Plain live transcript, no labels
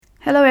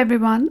Hello,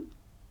 everyone.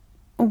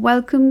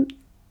 Welcome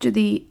to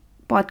the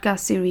podcast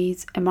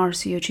series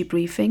MRCOG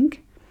Briefing.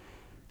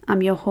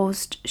 I'm your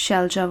host,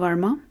 Shelja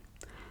Verma.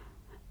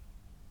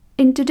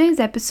 In today's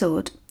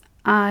episode,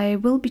 I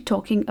will be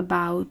talking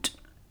about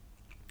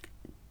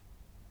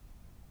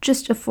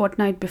just a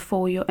fortnight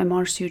before your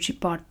MRCOG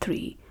Part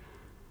 3.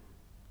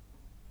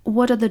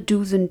 What are the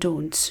do's and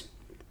don'ts?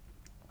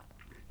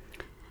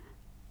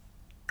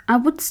 I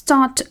would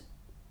start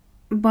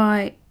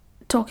by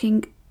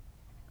talking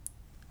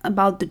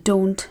about the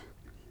don't,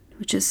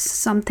 which is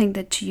something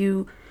that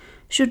you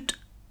should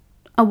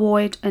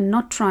avoid and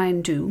not try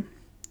and do,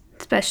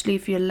 especially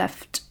if you're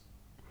left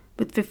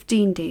with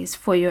 15 days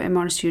for your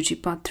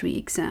MRCOG Part 3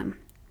 exam.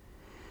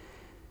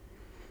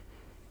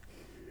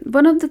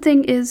 One of the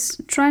things is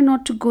try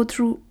not to go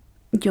through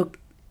your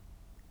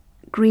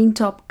green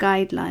top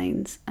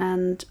guidelines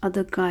and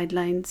other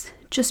guidelines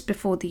just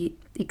before the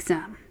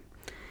exam.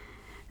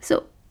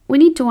 So we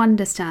need to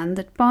understand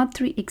that Part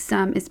 3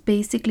 exam is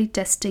basically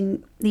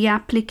testing the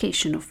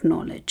application of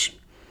knowledge,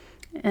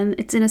 and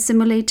it's in a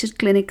simulated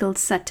clinical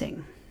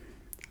setting,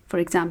 for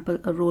example,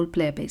 a role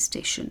play based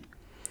station.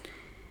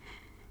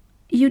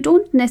 You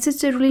don't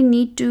necessarily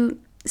need to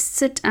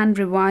sit and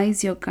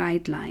revise your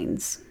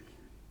guidelines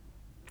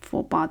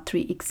for Part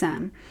 3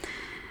 exam.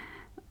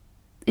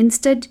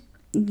 Instead,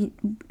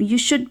 you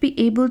should be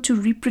able to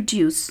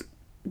reproduce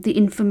the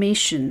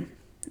information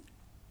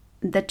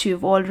that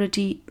you've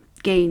already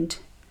gained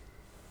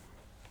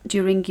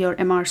during your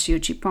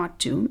MRCOG Part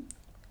 2,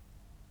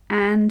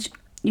 and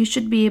you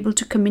should be able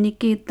to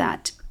communicate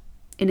that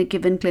in a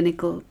given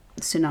clinical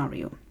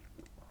scenario.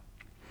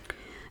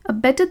 A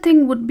better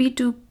thing would be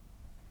to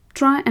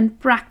try and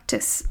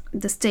practice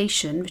the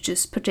station which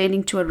is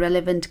pertaining to a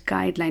relevant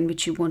guideline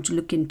which you want to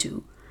look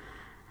into,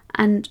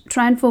 and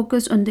try and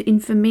focus on the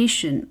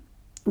information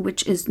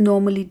which is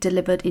normally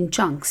delivered in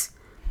chunks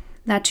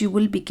that you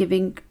will be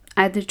giving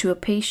either to a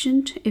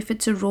patient if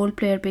it's a role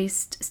player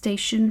based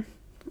station,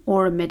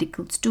 or a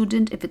medical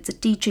student if it's a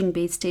teaching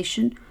based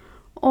station,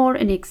 or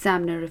an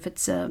examiner if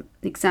it's a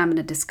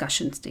examiner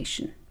discussion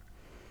station.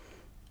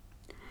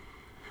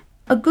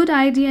 A good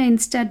idea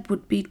instead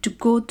would be to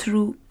go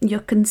through your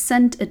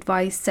consent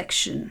advice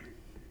section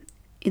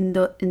in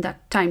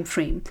that time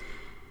frame,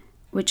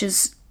 which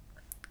is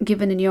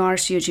given in your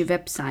RCOG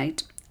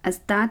website, as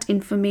that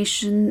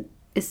information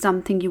is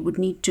something you would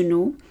need to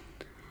know,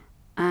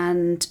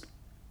 and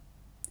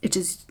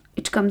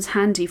it comes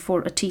handy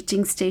for a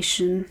teaching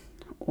station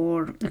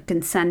or a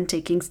consent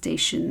taking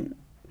station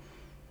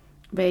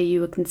where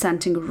you are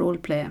consenting a role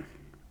player.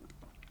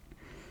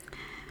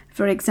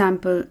 For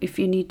example, if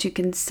you need to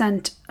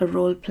consent a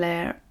role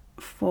player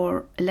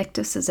for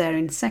elective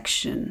cesarean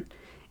section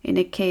in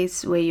a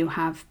case where you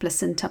have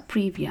placenta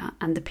previa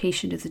and the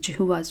patient is a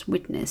Jehovah's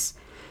Witness,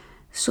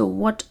 so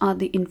what are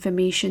the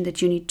information that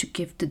you need to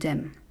give to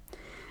them?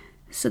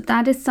 So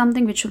that is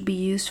something which will be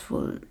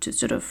useful to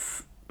sort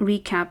of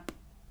recap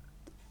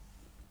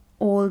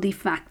all the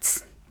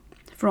facts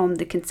from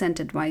the consent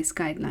advice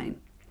guideline.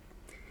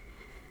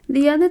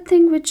 The other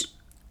thing which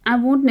I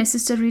won't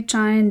necessarily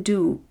try and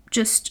do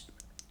just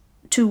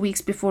 2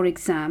 weeks before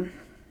exam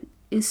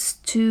is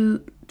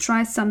to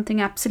try something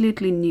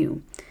absolutely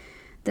new.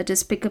 That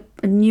is, pick up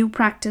a new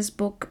practice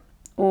book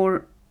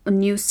or a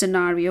new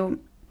scenario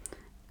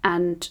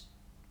and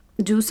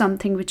do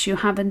something which you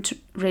haven't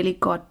really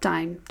got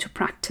time to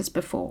practice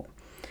before.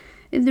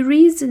 And the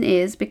reason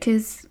is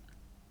because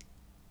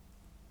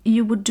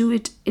you would do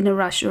it in a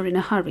rush or in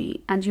a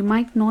hurry, and you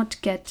might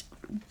not get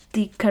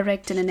the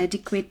correct and an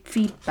adequate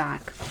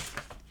feedback.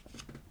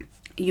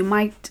 You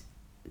might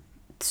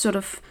sort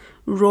of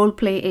role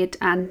play it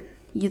and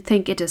you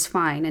think it is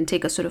fine and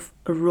take a sort of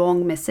a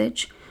wrong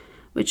message,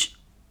 which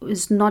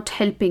is not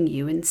helping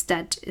you.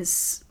 Instead,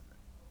 is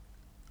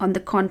on the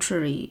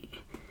contrary,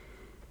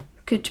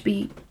 could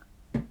be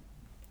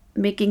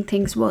making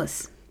things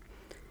worse.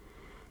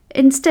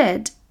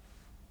 Instead,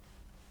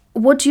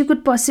 what you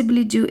could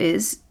possibly do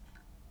is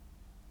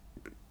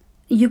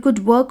you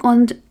could work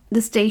on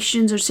the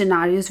stations or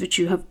scenarios which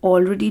you have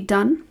already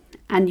done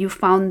and you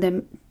found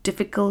them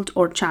difficult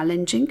or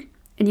challenging,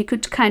 and you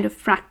could kind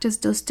of practice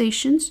those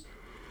stations.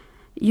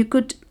 You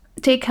could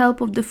take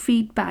help of the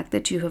feedback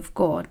that you have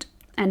got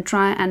and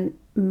try and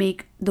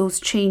make those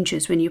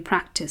changes when you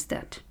practice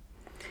that.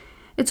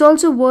 It's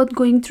also worth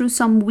going through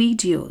some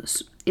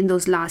videos in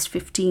those last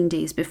 15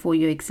 days before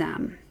your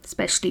exam,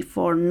 especially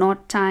for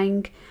knot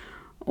tying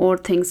or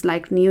things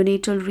like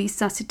neonatal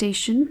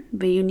resuscitation,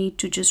 where you need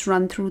to just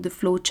run through the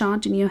flow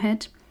chart in your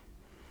head.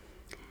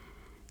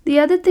 The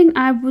other thing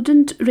I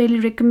wouldn't really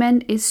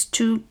recommend is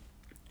to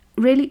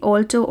really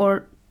alter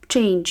or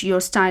change your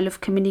style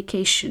of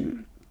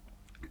communication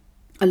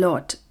a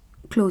lot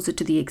closer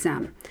to the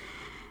exam.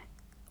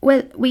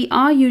 Well, we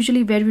are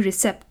usually very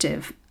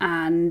receptive,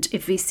 and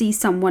if we see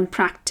someone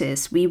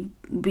practice,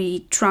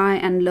 we try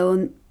and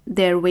learn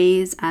their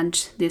ways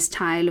and their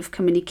style of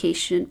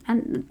communication,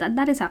 and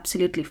that is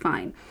absolutely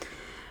fine.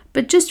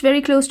 But just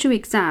very close to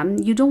exam,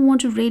 you don't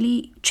want to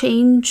really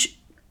change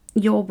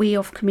your way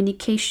of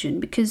communication,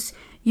 because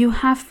you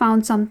have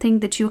found something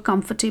that you're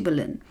comfortable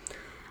in.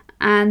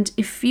 And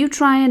if you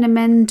try and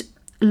amend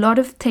a lot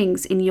of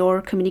things in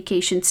your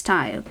communication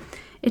style,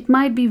 it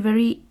might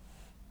be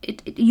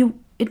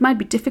it might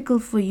be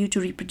difficult for you to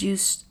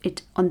reproduce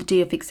it on the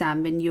day of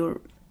exam when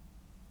you're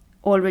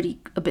already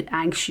a bit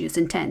anxious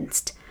and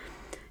tensed,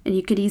 and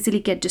you could easily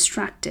get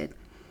distracted.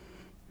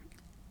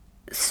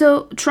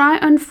 So try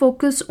and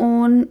focus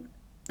on,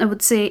 I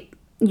would say,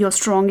 your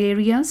strong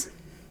areas,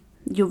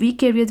 your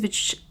weak areas,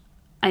 which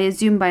I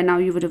assume by now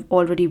you would have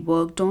already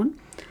worked on.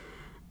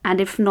 And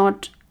if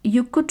not,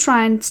 you could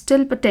try and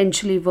still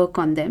potentially work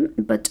on them,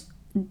 but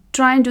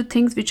try and do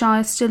things which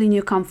are still in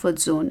your comfort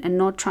zone and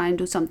not try and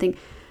do something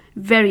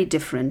very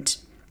different.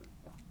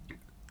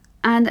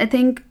 And I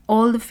think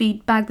all the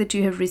feedback that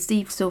you have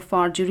received so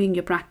far during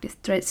your practice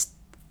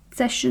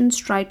sessions,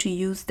 try to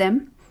use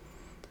them.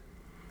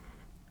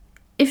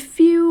 If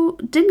you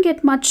didn't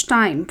get much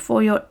time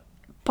for your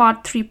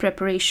part 3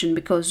 preparation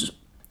because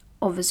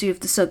obviously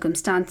of the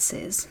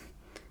circumstances,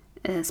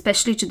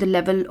 especially to the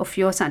level of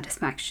your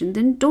satisfaction,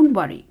 then don't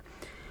worry.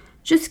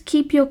 Just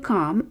keep your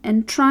calm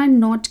and try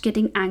not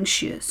getting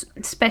anxious,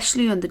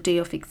 especially on the day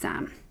of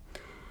exam.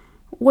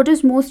 What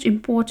is most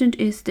important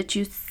is that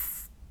you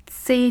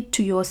say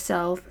to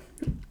yourself,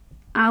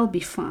 I'll be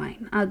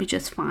fine, I'll be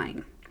just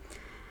fine.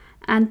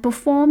 And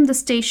perform the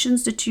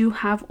stations that you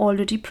have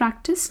already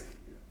practiced.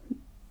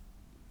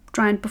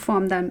 Try and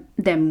perform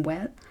them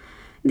well.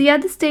 The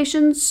other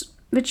stations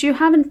which you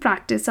haven't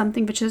practiced,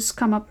 something which has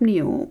come up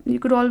new, you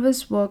could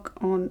always work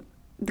on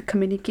the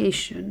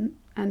communication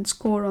and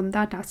score on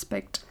that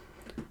aspect,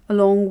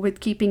 along with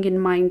keeping in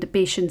mind the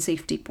patient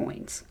safety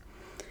points.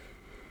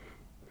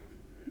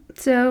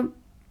 So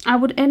I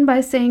would end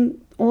by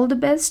saying all the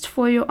best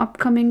for your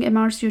upcoming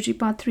MRCOG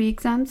Part 3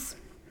 exams.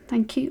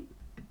 Thank you.